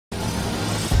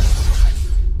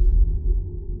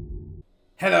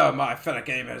Hello my fellow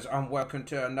gamers and welcome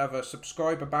to another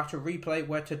subscriber battle replay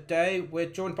where today we're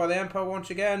joined by the Empire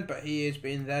once again, but he is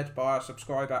being led by our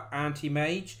subscriber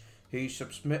AntiMage, who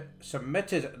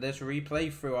submitted this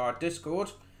replay through our Discord.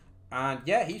 And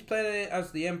yeah, he's playing it as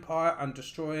the Empire and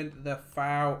destroying the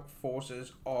foul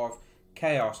forces of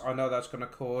chaos. I know that's going to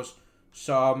cause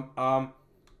some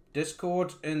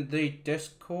discord in the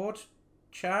Discord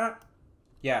chat.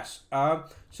 Yes,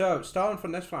 so starting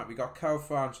from this flank, we got Carl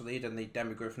France leading the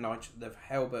Demigryph Knights, the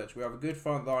Hellbirds. We have a good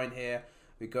front line here.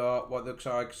 We got what looks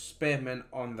like Spearmen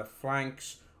on the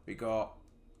flanks. We got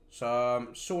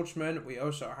some Swordsmen. We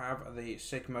also have the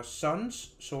Sigma Sons,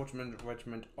 Swordsman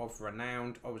Regiment of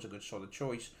Renowned. Always a good solid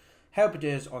choice.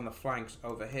 Halberdiers on the flanks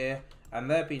over here, and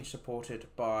they're being supported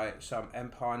by some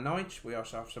Empire Knights. We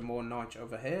also have some more Knights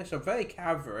over here, so very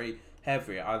cavalry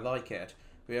heavy. I like it.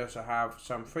 We also have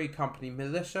some Free Company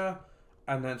Militia,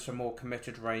 and then some more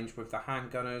committed range with the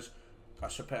handgunners. I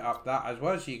should put up that as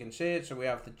well so you can see it. So we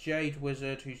have the Jade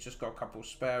Wizard, who's just got a couple of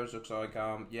spells. Looks like,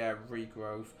 yeah,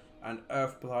 Regrowth and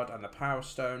Earthblood and the Power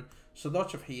Stone. So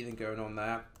lots of healing going on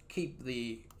there. Keep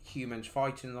the humans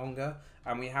fighting longer.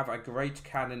 And we have a great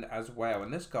cannon as well.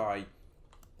 And this guy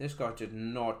did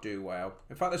not do well.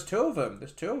 In fact, there's two of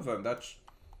them. That's...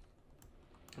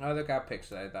 Oh, look how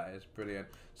pixelated that is. Brilliant.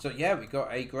 So, yeah, we got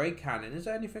a great cannon. Is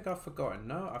there anything I've forgotten?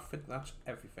 No, I think that's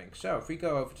everything. So, if we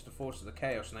go over to the Force of the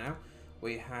Chaos now,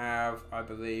 we have, I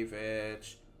believe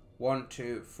it's 1,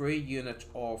 2, 3 units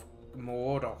of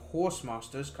Marauder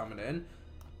Horsemasters coming in.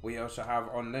 We also have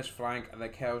on this flank the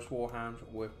Chaos Warhounds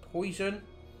with Poison.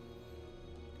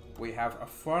 We have a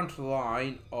front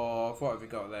line of, what have we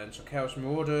got then? So, Chaos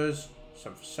Marauders,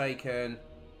 some Forsaken,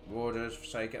 Marauders,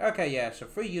 Forsaken. Okay, yeah, so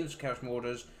 3 units of Chaos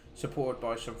Marauders, supported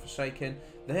by some Forsaken.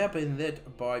 They have been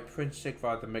led by Prince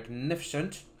Sigvard the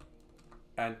Magnificent.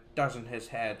 And doesn't his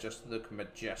hair just look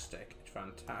majestic? It's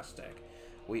fantastic.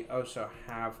 We also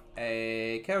have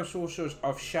a Chaos Sorcerers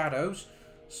of Shadows.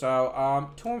 So,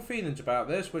 torn feelings about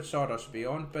this, which side I should be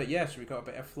on. But yes, we've got a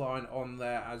bit of flying on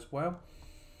there as well.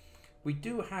 We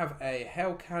do have a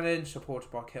Hell Cannon, supported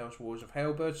by Chaos Wars of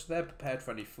Hellbirds. So they're prepared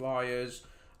for any flyers,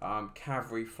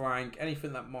 cavalry flank,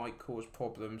 anything that might cause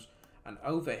problems. And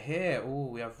over here, oh,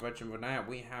 we have Regiment of Renown.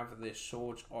 We have the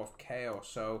Swords of Chaos.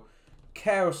 So,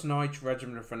 Chaos Knights,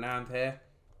 Regiment of Renown here.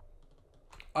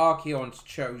 Archaon's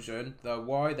chosen, though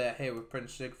why they're here with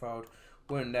Prince Sigvard,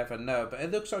 we'll never know. But it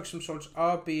looks like some swords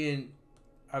are being...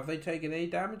 Have they taken any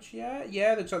damage? Yeah,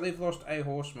 it looks like they've lost a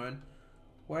horseman.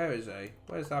 Where is he?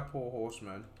 Where's that poor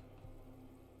horseman?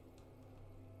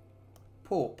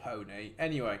 Poor pony.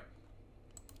 Anyway.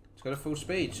 Got a full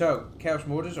speed. So, Chaos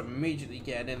Marauders are immediately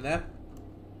getting in there.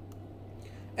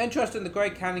 Interesting, the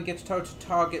Great Cannon gets told to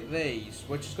target these,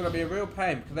 which is going to be a real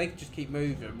pain because they can just keep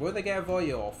moving. Will they get a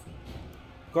volley off?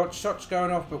 Got shots going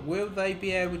off, but will they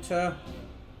be able to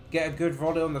get a good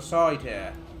volley on the side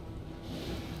here?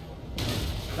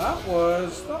 That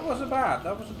wasn't bad.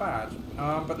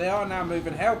 But they are now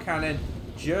moving. Hell Cannon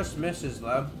just misses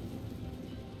them.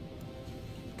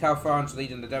 Cal France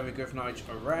leading the Demigryph Knights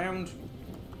around.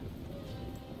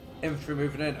 Infantry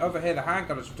moving in. Over here, the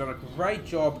handgunners have done a great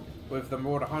job with the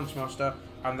Marauder Huntsmaster,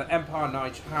 and the Empire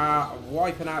Knights are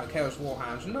wiping out the Chaos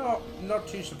Warhounds. Not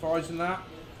too surprising that.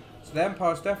 So the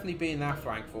Empire's definitely beating that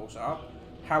flank force up.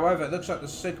 However, it looks like the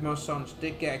Sigma Sons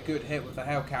did get a good hit with the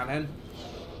Hell Cannon.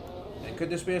 And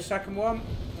could this be a second one?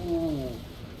 Ooh.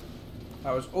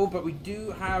 That was all, but we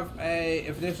do have a...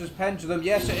 If this is Pendulum,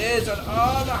 yes it is, and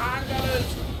oh, the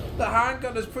handgunners! The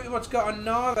handgunner's pretty much got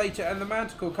annihilated, and the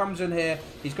Manticore comes in here.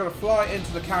 He's got to fly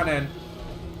into the cannon.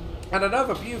 And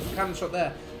another beautiful cannon shot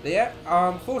there. The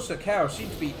Force of Chaos seem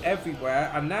to be everywhere,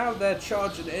 and now they're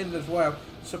charging in as well,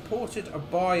 supported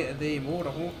by the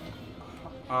Marauder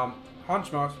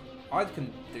Huntsmasters. I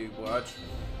can do words.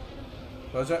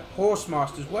 Was it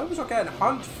Horsemasters? Where was I getting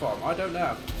Hunt from? I don't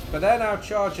know. But they're now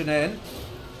charging in.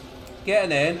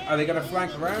 Getting in, are they going to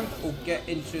flank around or get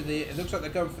into the... It looks like they're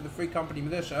going for the Free Company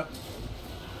Militia.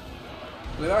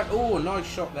 Oh, nice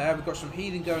shot there. We've got some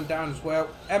healing going down as well.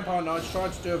 Empire Knights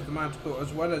trying to do over the Manticore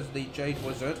as well as the Jade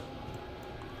Wizard.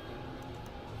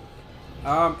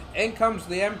 In comes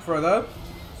the Emperor though.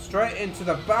 Straight into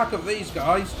the back of these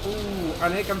guys. Ooh,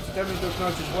 and here comes the Demigryph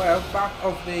Knights as well. Back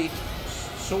of the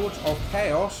Swords of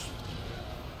Chaos.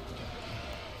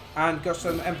 And got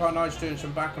some Empire Knights doing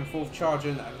some back and forth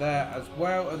charging there as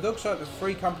well. It looks like the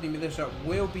Free Company Militia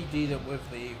will be dealing with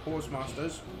the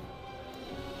Horsemasters.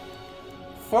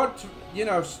 Front, you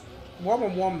know,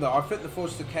 one-on-one though, I think the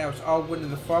Forces of Chaos are winning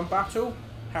the front battle.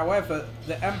 However,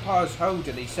 the Empire's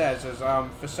holding, he says, as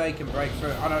Forsaken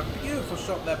breakthrough. And a beautiful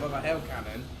shot there by the Hell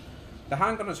Cannon. The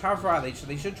handgunners have rallied, so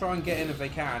they should try and get in if they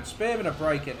can. Spearmen are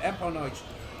breaking. Empire Knights,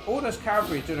 all this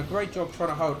cavalry are doing a great job trying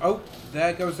to hold. Oh,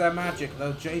 there goes their magic.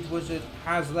 The Jade Wizard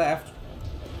has left.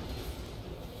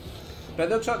 But it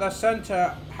looks like their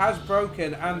centre has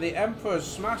broken and the Emperor's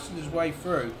smashing his way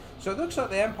through. So it looks like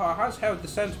the Empire has held the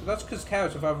centre, but that's because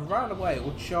Chaos have either ran away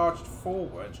or charged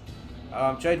forward.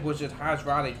 Jade Wizard has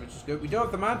rallied, which is good. We do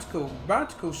have the Manticle.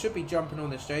 Manticle should be jumping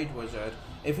on this Jade Wizard.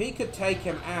 If he could take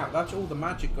him out, that's all the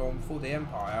magic gone for the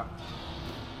Empire.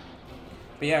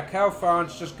 But yeah,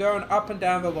 Calpharn's just going up and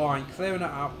down the line, clearing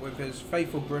it up with his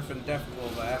faithful Griffin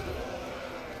Deathclaw there.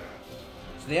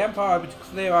 So the Empire able to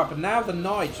clear up, and now the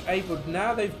Knights able,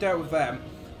 now they've dealt with them,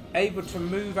 able to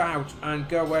move out and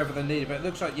go wherever they need it. But it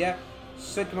looks like, yeah,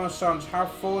 Sigmar's sons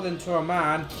have fallen to a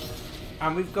man,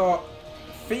 and we've got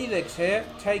Felix here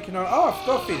taking on. Oh, I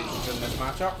forgot Felix was in this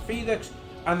matchup. Felix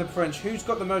and the Prince. Who's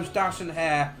got the most dashing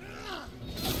hair?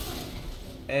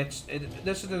 This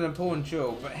is an important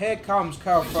duel. But here comes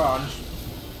Calpharn.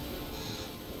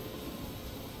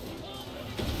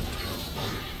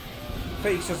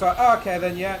 Felix is like, oh, okay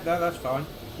then, yeah, no, that's fine.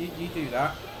 You do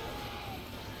that.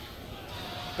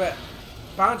 But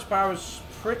bounce power is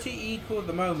pretty equal at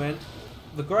the moment.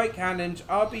 The Great Cannons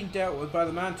are being dealt with by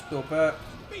the Manticore, but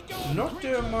not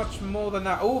doing much more than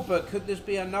that. Oh, but could this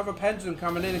be another pendulum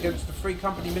coming in against the Free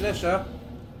Company Militia?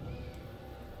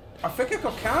 I think it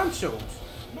got cancelled.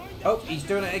 Oh, he's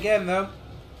doing it again, though.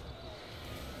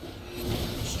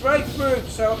 Straight through.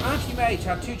 So, AntiMage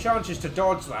had 2 chances to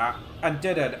dodge that and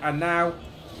didn't. And now,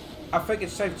 I think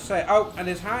it's safe to say, oh, and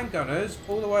his handgunners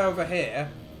all the way over here.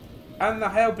 And the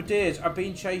Halberdiers are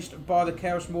being chased by the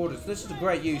Chaos Marauders. This is a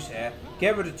great use here.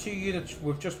 Get rid of 2 units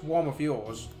with just 1 of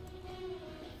yours.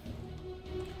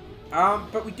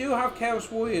 But we do have Chaos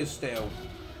Warriors still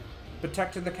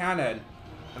protecting the cannon,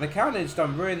 and the cannon's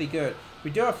done really good.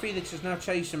 We do have Felix is now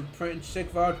chasing Prince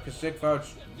Sigvard because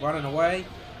Sigvard's running away.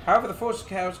 However, the Forces of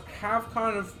Chaos have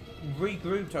kind of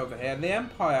regrouped over here, and the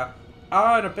Empire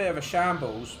are in a bit of a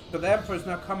shambles. But the Emperor is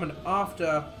now coming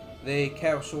after the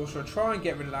Chaos Sorcerer, try and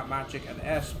get rid of that magic and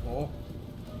air support.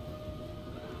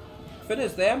 The thing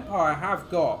is, the Empire have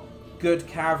got good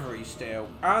cavalry still,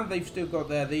 and they've still got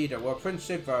their leader. Well, Prince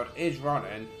Sigvard is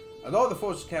running. A lot of the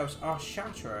Forces of Chaos are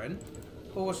shattering.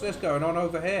 Oh, what's this going on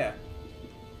over here?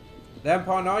 The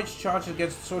Empire Knights charge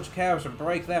against the Swords of Chaos and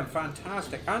break them.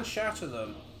 Fantastic. And shatter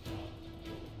them.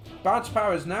 Bounce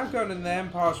power is now going in the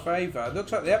Empire's favour. It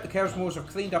looks like the Chaos Moors have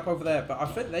cleaned up over there, but I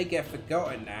think they get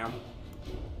forgotten now.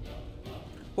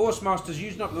 Horsemasters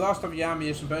using up the last of the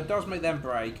ammunition, but it does make them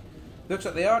break. Looks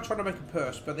like they are trying to make a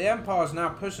push, but the Empire's now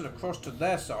pushing across to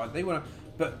their side. They want to,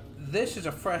 but this is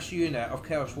a fresh unit of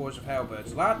Chaos Warriors of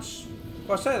Halberds. That's,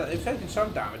 well, I say that they've taken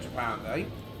some damage apparently.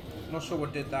 Not sure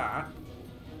what did that,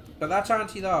 but that's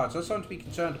anti-large. That's something to be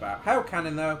concerned about. Hell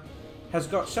Cannon though has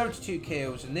got 72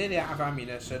 kills and nearly out of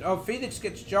ammunition. Oh, Felix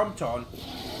gets jumped on.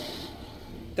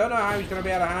 Don't know how he's going to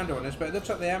be able to handle this, but it looks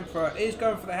like the Emperor is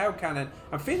going for the Hell Cannon,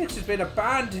 and Felix has been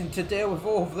abandoned to deal with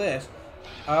all of this.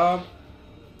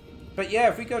 But yeah,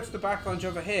 if we go to the back lines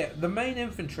over here, the main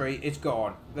infantry is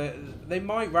gone. They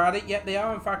might rally, yet they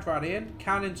are in fact rallying.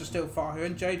 Cannons are still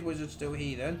firing, Jade Wizard's still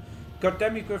healing. Got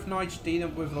Demigryph Knights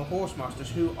dealing with the Horsemasters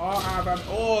who are out of...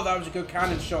 Oh, that was a good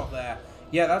cannon shot there.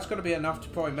 Yeah, that's going to be enough to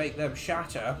probably make them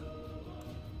shatter.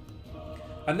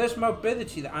 And this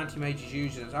mobility that AntiMage is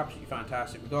using is absolutely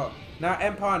fantastic. We've got now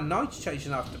Empire Knights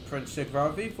chasing after Prince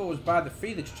Sigvard. If he thought it was bad, the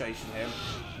Felix chasing him.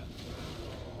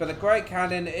 But the Great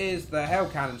Cannon is the Hell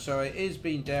Cannon, so it is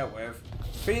being dealt with.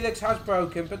 Felix has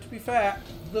broken, but to be fair,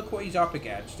 look what he's up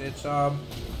against. It's,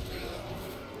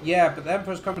 yeah, but the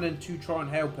Emperor's coming in to try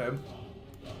and help him.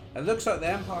 It looks like the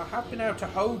Empire have been able to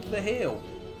hold the hill.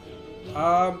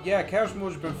 Yeah, Chaos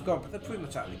Moors have been forgotten, but they're pretty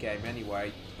much out of the game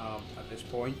anyway, at this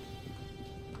point.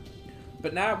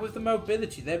 But now, with the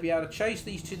mobility, they'll be able to chase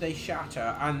these 2, they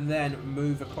shatter, and then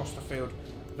move across the field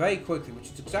very quickly, which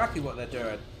is exactly what they're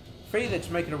doing. Felix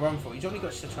making a run for it. He's only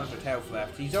got 600 health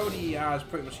left. He's already has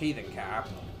pretty much heathen cap.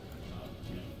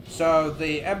 So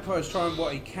the Emperor's trying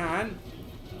what he can.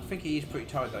 I think he is pretty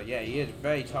tired though. Yeah, he is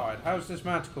very tired. How's this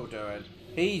Manticore doing?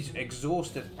 He's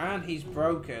exhausted and he's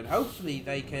broken. Hopefully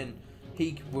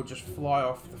he will just fly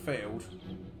off the field.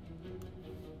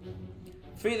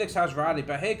 Felix has rallied,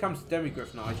 but here comes the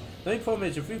Demigryph Knights. The only problem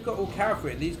is if we've got all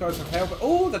cavalry and these guys have help.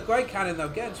 Oh, the Great Cannon though,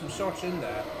 getting some shots in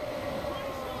there.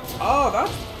 Oh,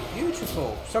 that's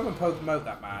beautiful. Someone promote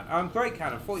that man. Great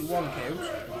Cannon, 41 kills.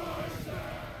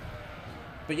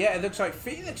 But yeah, it looks like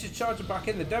Felix is charging back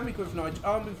in. The Demigryph Knights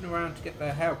are moving around to get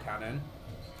their Hell Cannon.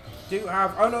 Do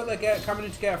have... Oh no, they're coming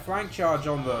in to get a flank charge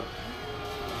on them.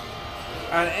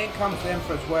 And in comes the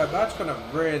Emperor's Web. That's going to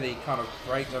really kind of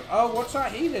break them. Oh, what's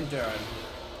that healing doing?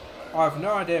 I have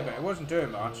no idea, but it wasn't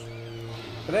doing much.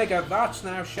 But there you go. That's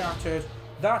now shattered.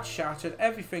 That's shattered.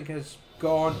 Everything has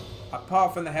gone,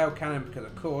 apart from the Hell Cannon, because,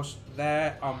 of course,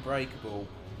 they're unbreakable.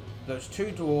 Those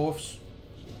two dwarfs,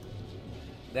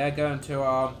 they're going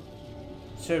to,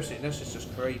 seriously, this is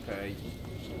just creepy.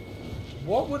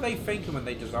 What were they thinking when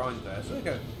they designed this? There you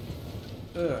go.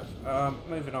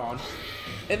 Moving on.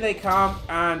 In they come,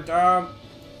 and yeah,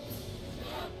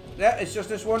 it's just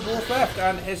this one dwarf left,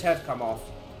 and his head come off.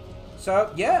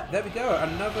 So yeah, there we go.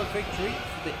 Another victory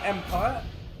for the Empire,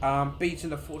 beating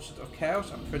the Forces of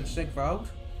Chaos and Prince Sigvald.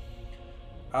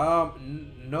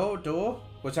 Nordor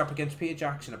was up against Peter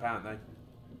Jackson, apparently.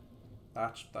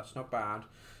 That's not bad.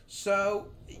 So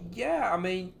yeah, I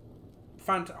mean,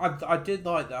 I did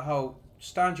like the whole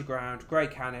stand your ground,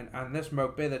 great cannon, and this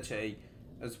mobility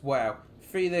as well.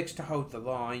 Felix to hold the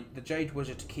line, the Jade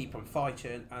Wizard to keep on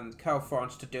fighting, and Karl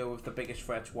Franz to deal with the biggest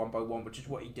threats one by one, which is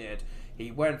what he did.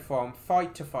 He went from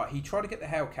fight to fight. He tried to get the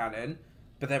Hell Cannon,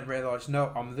 but then realised,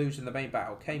 no, I'm losing the main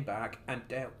battle. Came back and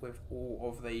dealt with all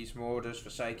of these Marauders,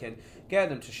 Forsaken, get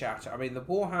them to shatter. I mean, the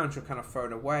Warhounds were kind of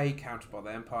thrown away, countered by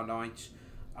the Empire Knights.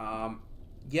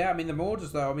 Yeah, I mean, the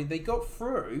Marauders, though, I mean, they got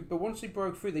through, but once they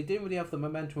broke through, they didn't really have the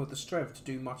momentum or the strength to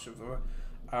do much of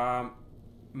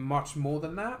much more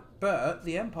than that. But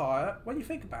the Empire, when you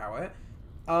think about it,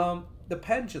 the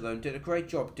Pendulum did a great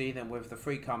job dealing with the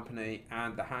Free Company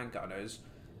and the Handgunners.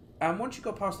 And once you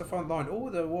got past the front line, all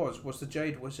there was the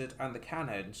Jade Wizard and the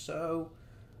cannon. So,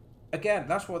 again,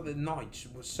 that's why the Knights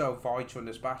was so vital in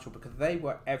this battle, because they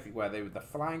were everywhere. They were the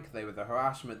flank, they were the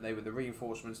harassment, they were the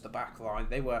reinforcements, the back line.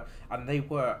 They were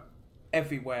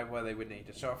everywhere where they were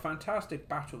needed. So a fantastic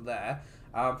battle there.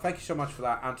 Thank you so much for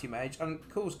that, AntiMage. And of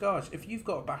course, guys, if you've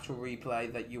got a battle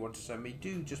replay that you want to send me,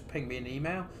 do just ping me an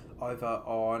email, either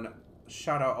on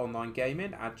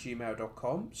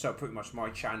shoutoutOnlineGaming@gmail.com, so pretty much my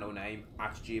channel name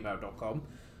 @gmail.com.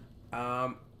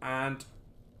 And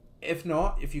if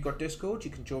not, if you've got Discord,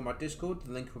 you can join my Discord.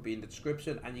 The link will be in the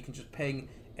description, and you can just ping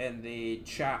in the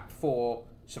chat for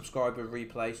subscriber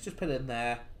replays. Just put it in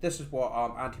there. This is what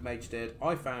AntiMage did.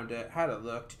 I found it, had it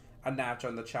looked, and now it's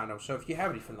on the channel. So if you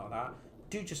have anything like that,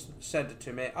 do just send it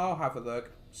to me. I'll have a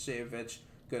look, see if it's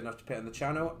good enough to put on the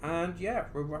channel. And yeah,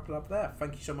 we'll wrap it up there.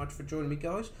 Thank you so much for joining me,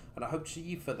 guys, and I hope to see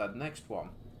you for the next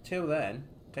one. Till then,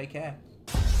 take care.